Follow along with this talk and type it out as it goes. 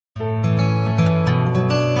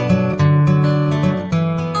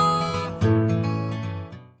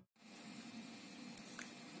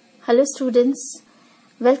Hello students,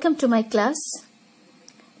 welcome to my class.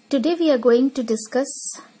 Today we are going to discuss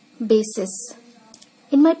bases.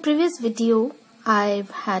 In my previous video, I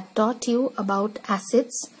had taught you about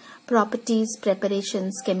acids, properties,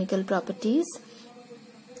 preparations, chemical properties,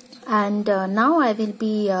 and now I will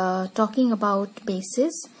be talking about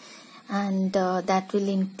bases, and that will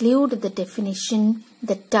include the definition,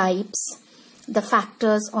 the types, the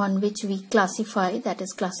factors on which we classify, that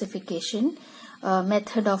is classification,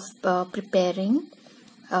 method of preparing,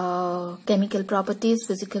 chemical properties,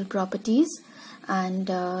 physical properties, and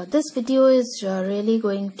this video is really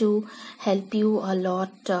going to help you a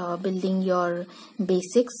lot building your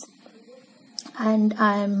basics, and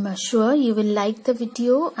I'm sure you will like the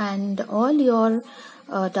video and all your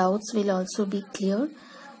doubts will also be clear.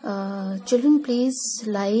 Children, please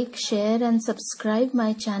like, share and subscribe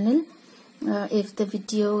my channel if the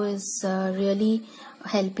video is really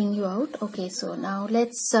helping you out. Okay, so now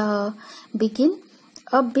let's begin.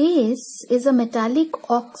 A base is a metallic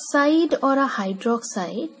oxide or a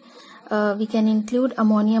hydroxide. We can include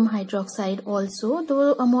ammonium hydroxide also,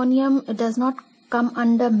 though ammonium does not come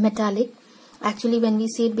under metallic. Actually, when we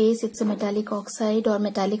say base, it's a metallic oxide or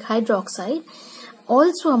metallic hydroxide.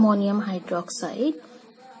 Also ammonium hydroxide,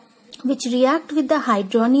 which react with the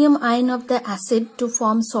hydronium ion of the acid to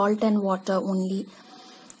form salt and water only.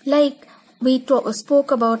 Like we spoke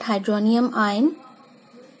about hydronium ion,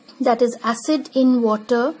 that is acid in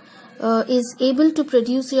water is able to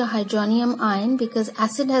produce your hydronium ion because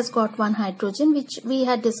acid has got one hydrogen, which we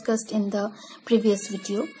had discussed in the previous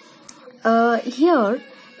video. Here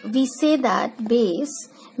we say that base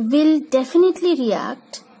will definitely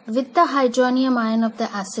react with the hydronium ion of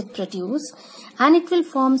the acid produced, and it will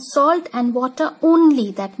form salt and water only.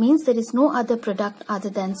 That means there is no other product other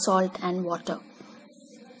than salt and water.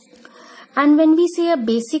 And when we say a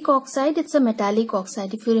basic oxide, it's a metallic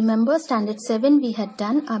oxide. If you remember, standard 7 we had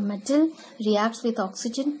done, a metal reacts with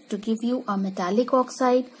oxygen to give you a metallic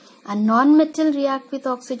oxide, a non-metal react with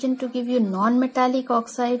oxygen to give you non-metallic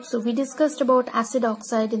oxide. So we discussed about acid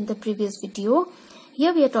oxide in the previous video.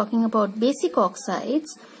 Here we are talking about basic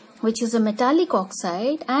oxides, which is a metallic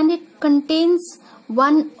oxide, and it contains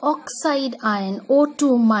one oxide ion,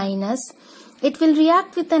 O2 minus. It will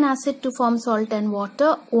react with an acid to form salt and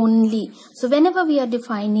water only. So whenever we are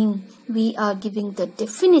defining, we are giving the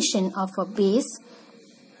definition of a base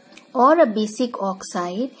or a basic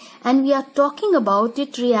oxide, and we are talking about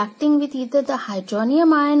it reacting with either the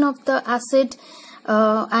hydronium ion of the acid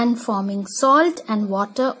and forming salt and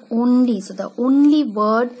water only. So the only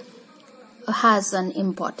word has an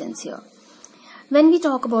importance here. When we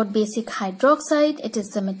talk about basic hydroxide, it is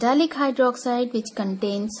the metallic hydroxide which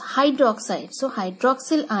contains hydroxide, so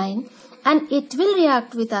hydroxyl ion, and it will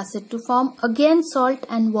react with acid to form again salt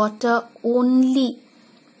and water only.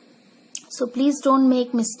 So please don't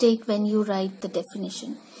make mistake when you write the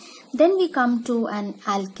definition. Then we come to an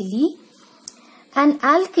alkali. An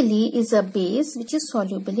alkali is a base which is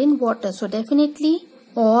soluble in water. So definitely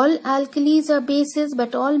all alkalis are bases,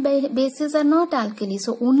 but all bases are not alkali.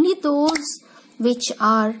 So only those which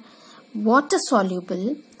are water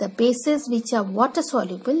soluble, the bases which are water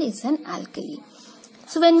soluble is an alkali.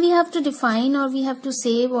 So when we have to define or we have to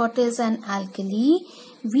say what is an alkali,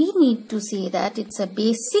 we need to say that it's a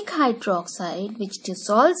basic hydroxide which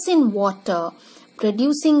dissolves in water,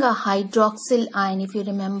 producing a hydroxyl ion. If you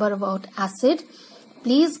remember about acid,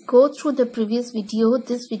 please go through the previous video.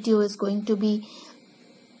 This video is going to be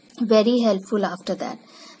very helpful after that.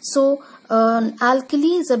 So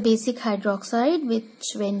alkali is a basic hydroxide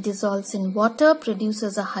which when dissolves in water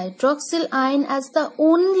produces a hydroxyl ion as the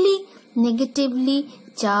only negatively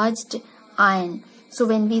charged ion. So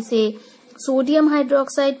when we say sodium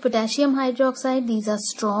hydroxide, potassium hydroxide, these are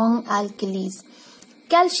strong alkalis.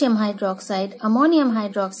 Calcium hydroxide, ammonium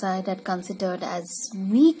hydroxide are considered as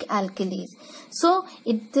weak alkalis. So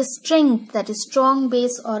the strength, that is strong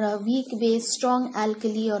base or a weak base, strong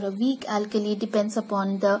alkali or a weak alkali, depends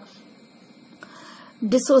upon the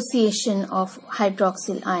dissociation of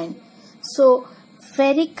hydroxyl ion. So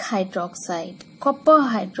ferric hydroxide, copper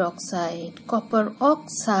hydroxide, copper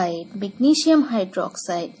oxide, magnesium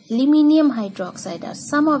hydroxide, aluminium hydroxide are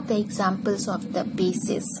some of the examples of the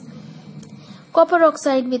bases. Copper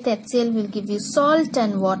oxide with HCl will give you salt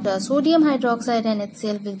and water. Sodium hydroxide and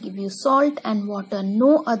HCl will give you salt and water,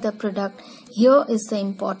 no other product. Here is the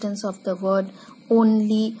importance of the word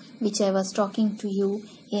only, which I was talking to you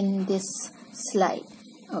in this slide.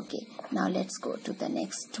 Okay, now let's go to the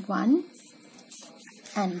next one.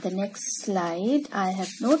 And the next slide, I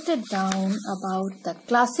have noted down about the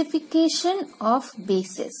classification of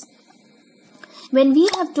bases. When we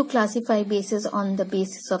have to classify bases on the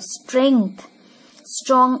basis of strength,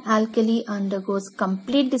 strong alkali undergoes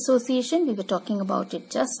complete dissociation. We were talking about it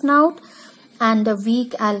just now. And a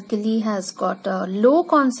weak alkali has got a low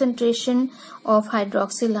concentration of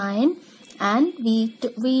hydroxyl ion, and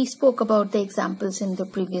we spoke about the examples in the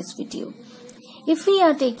previous video. If we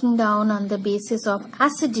are taking down on the basis of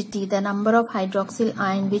acidity the number of hydroxyl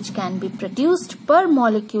ion which can be produced per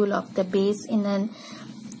molecule of the base in an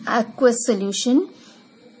aqueous solution,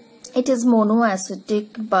 it is monoacidic,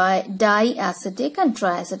 diacidic and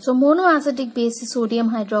triacid. So monoacidic base is sodium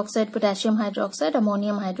hydroxide, potassium hydroxide,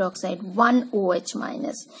 ammonium hydroxide, 1 OH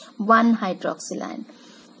minus, 1 hydroxyl ion.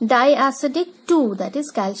 Diacidic 2, that is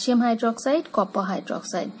calcium hydroxide, copper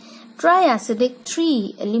hydroxide. Triacidic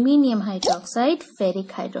 3, aluminium hydroxide, ferric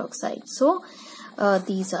hydroxide. So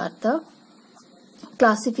these are the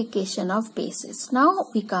classification of bases. Now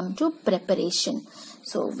we come to preparation.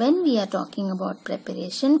 So when we are talking about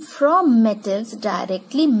preparation from metals,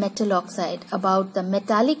 directly metal oxide, about the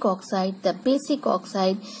metallic oxide, the basic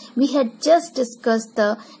oxide, we had just discussed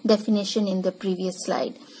the definition in the previous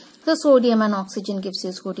slide. So sodium and oxygen gives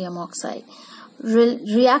you sodium oxide.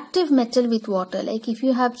 Reactive metal with water, like if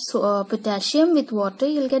you have potassium with water,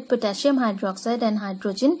 you'll get potassium hydroxide and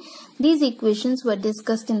hydrogen. These equations were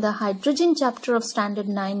discussed in the hydrogen chapter of standard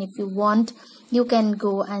 9. If you want, you can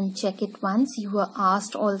go and check it once. You were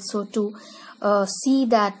asked also to see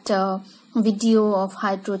that video of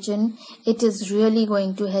hydrogen. It is really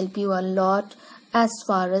going to help you a lot as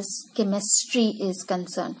far as chemistry is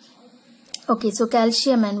concerned. Okay, so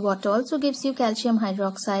calcium and water also gives you calcium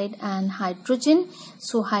hydroxide and hydrogen.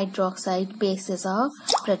 So hydroxide bases are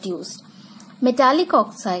produced. Metallic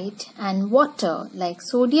oxide and water, like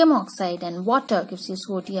sodium oxide and water, gives you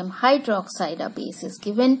sodium hydroxide. A base is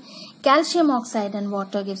given. Calcium oxide and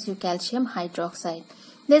water gives you calcium hydroxide.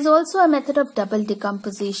 There is also a method of double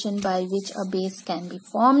decomposition by which a base can be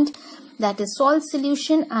formed. That is salt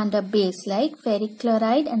solution and a base like ferric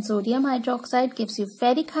chloride and sodium hydroxide gives you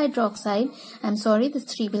ferric hydroxide. I'm sorry, this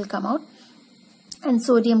 3 will come out. And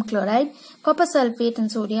sodium chloride. Copper sulfate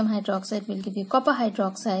and sodium hydroxide will give you copper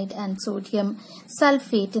hydroxide and sodium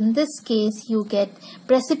sulfate. In this case, you get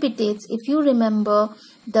precipitates. If you remember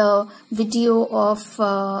the video of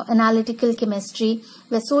analytical chemistry,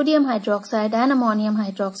 where sodium hydroxide and ammonium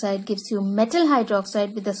hydroxide gives you metal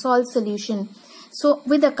hydroxide with a salt solution. So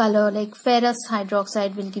with a color like ferrous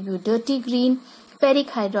hydroxide will give you dirty green, ferric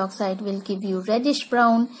hydroxide will give you reddish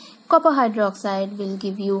brown, copper hydroxide will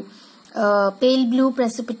give you pale blue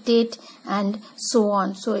precipitate, and so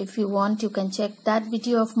on. So if you want, you can check that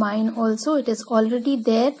video of mine also. It is already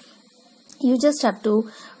there. You just have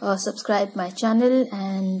to subscribe my channel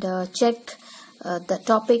and check the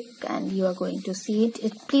topic, and you are going to see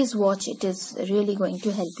it. Please watch. It is really going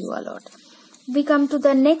to help you a lot. We come to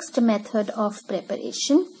the next method of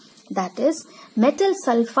preparation, that is metal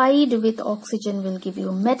sulfide with oxygen will give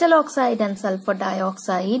you metal oxide and sulfur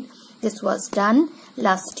dioxide. This was done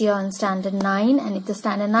last year in standard 9, and if the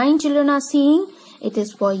standard 9 children are seeing, it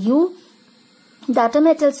is for you. That a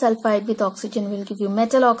metal sulfide with oxygen will give you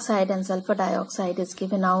metal oxide and sulfur dioxide is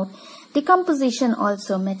given out. Decomposition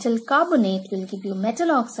also, metal carbonate will give you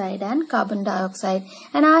metal oxide and carbon dioxide,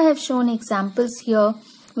 and I have shown examples here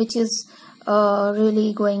which is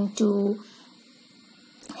really going to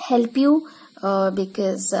help you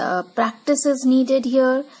because practice is needed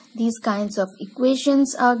here. These kinds of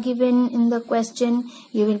equations are given in the question.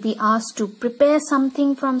 You will be asked to prepare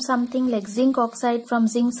something from something like zinc oxide from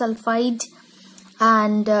zinc sulfide,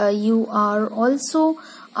 and you are also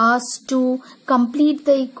asked to complete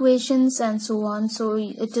the equations and so on. So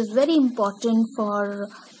it is very important for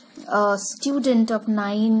a student of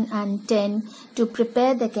 9 and 10 to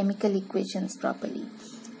prepare the chemical equations properly.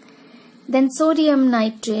 Then sodium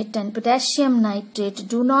nitrate and potassium nitrate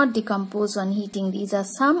do not decompose on heating. These are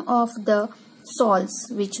some of the salts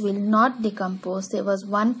which will not decompose. There was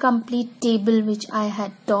one complete table which I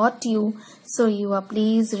had taught you, so you are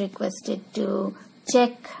please requested to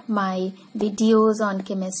check my videos on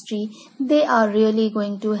chemistry. They are really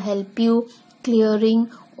going to help you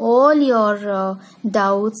clearing all your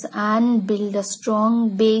doubts and build a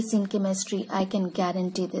strong base in chemistry. I can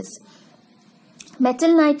guarantee this.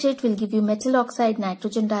 Metal nitrate will give you metal oxide,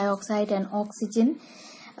 nitrogen dioxide and oxygen.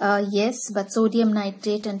 Yes, but sodium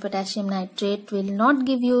nitrate and potassium nitrate will not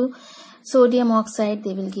give you sodium oxide.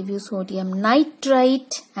 They will give you sodium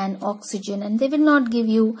nitrite and oxygen, and they will not give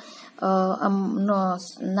you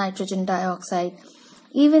nitrogen dioxide.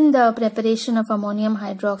 Even the preparation of ammonium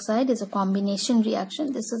hydroxide is a combination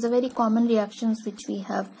reaction. This is a very common reaction which we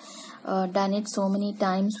have done it so many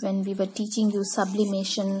times when we were teaching you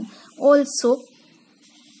sublimation also.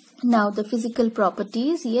 Now the physical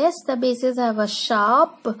properties. Yes, the bases have a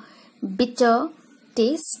sharp, bitter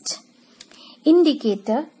taste.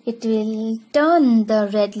 Indicator, it will turn the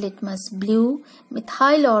red litmus blue,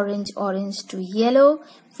 methyl orange to yellow,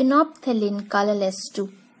 phenolphthalein colorless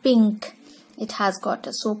to pink. It has got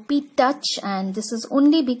a soapy touch, and this is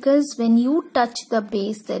only because when you touch the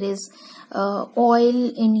base there is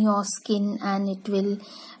oil in your skin, and it will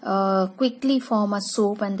quickly form a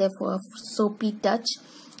soap and therefore a soapy touch.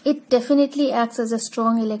 It definitely acts as a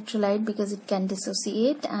strong electrolyte because it can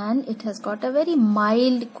dissociate, and it has got a very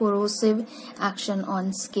mild corrosive action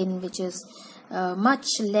on skin, which is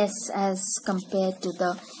much less as compared to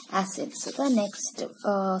the acid. So the next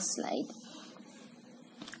slide.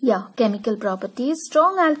 Yeah, chemical properties.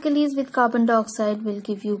 Strong alkalis with carbon dioxide will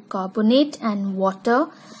give you carbonate and water.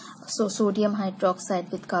 So sodium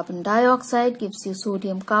hydroxide with carbon dioxide gives you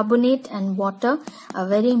sodium carbonate and water, a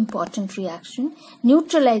very important reaction.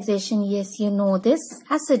 Neutralization, yes, you know this.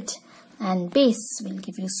 Acid and base will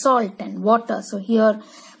give you salt and water. So here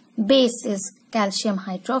base is calcium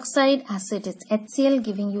hydroxide, acid is HCl,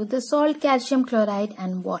 giving you the salt, calcium chloride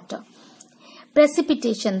and water.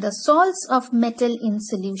 Precipitation, the salts of metal in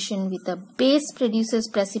solution with a base produces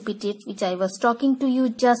precipitate, which I was talking to you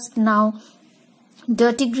just now.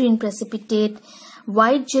 Dirty green precipitate,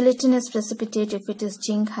 white gelatinous precipitate if it is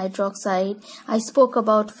zinc hydroxide. I spoke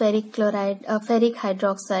about ferric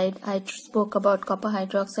hydroxide. I spoke about copper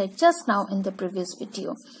hydroxide just now in the previous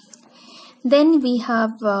video. Then we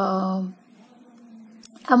have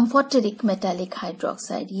amphoteric metallic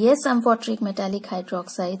hydroxide. Yes, amphoteric metallic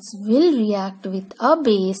hydroxides will react with a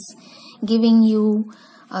base, giving you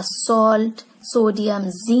a salt,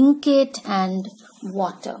 sodium zincate and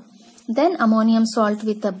water. Then ammonium salt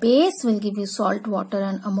with a base will give you salt, water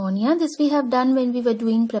and ammonia. This we have done when we were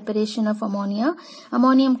doing preparation of ammonia.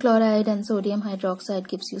 Ammonium chloride and sodium hydroxide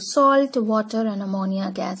gives you salt, water and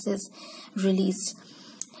ammonia gas is released.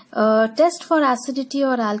 Test for acidity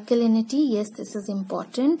or alkalinity. Yes, this is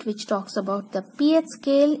important, which talks about the pH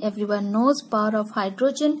scale. Everyone knows power of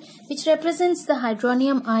hydrogen, which represents the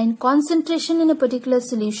hydronium ion concentration in a particular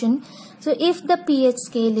solution. So if the pH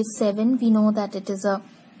scale is 7, we know that it is a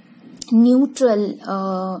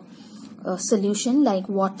neutral solution like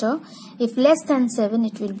water. If less than 7,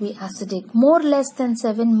 it will be acidic. More less than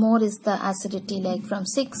 7, more is the acidity, like from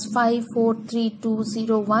 6, 5, 4, 3, 2,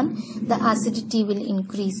 0, 1, the acidity will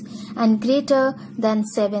increase, and greater than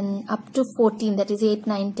 7 up to 14, that is 8,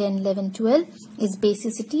 9, 10, 11, 12 is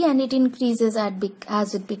basicity, and it increases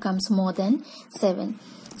as it becomes more than 7.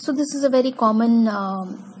 So this is a very common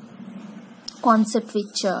concept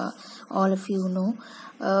which all of you know.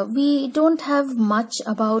 We don't have much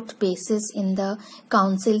about bases in the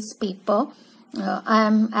council's paper.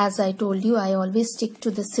 As I told you, I always stick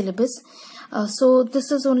to the syllabus. So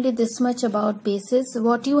this is only this much about bases.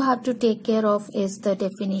 What you have to take care of is the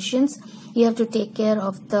definitions. You have to take care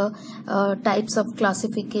of the types of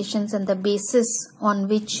classifications and the basis on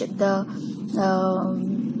which the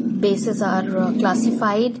bases are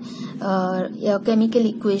classified. Your chemical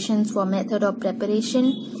equations for method of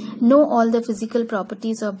preparation. Know all the physical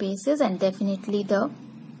properties of bases, and definitely the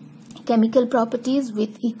chemical properties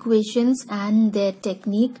with equations and their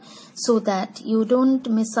technique, so that you don't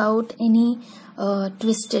miss out any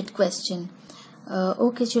twisted question.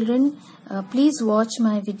 Okay children, please watch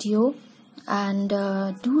my video and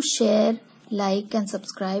do share, like and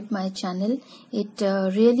subscribe my channel. It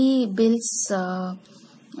really builds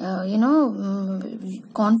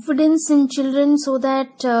confidence in children, so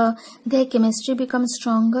that their chemistry becomes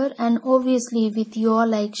stronger. And obviously with your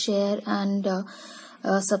like, share and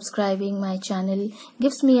subscribing my channel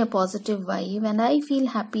gives me a positive vibe, and I feel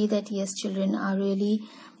happy that yes, children are really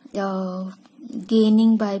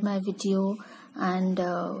gaining by my video, and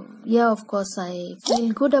yeah, of course I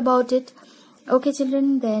feel good about it. Okay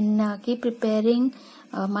children, then keep preparing.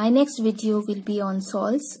 My next video will be on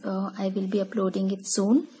salts. I will be uploading it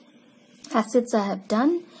soon. Acids I have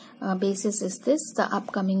done. Basis is this. The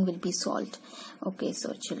upcoming will be salt. Okay,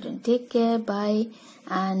 so children, take care. Bye.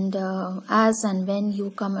 And as and when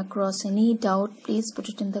you come across any doubt, please put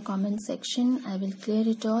it in the comment section. I will clear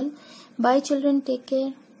it all. Bye children. Take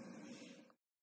care.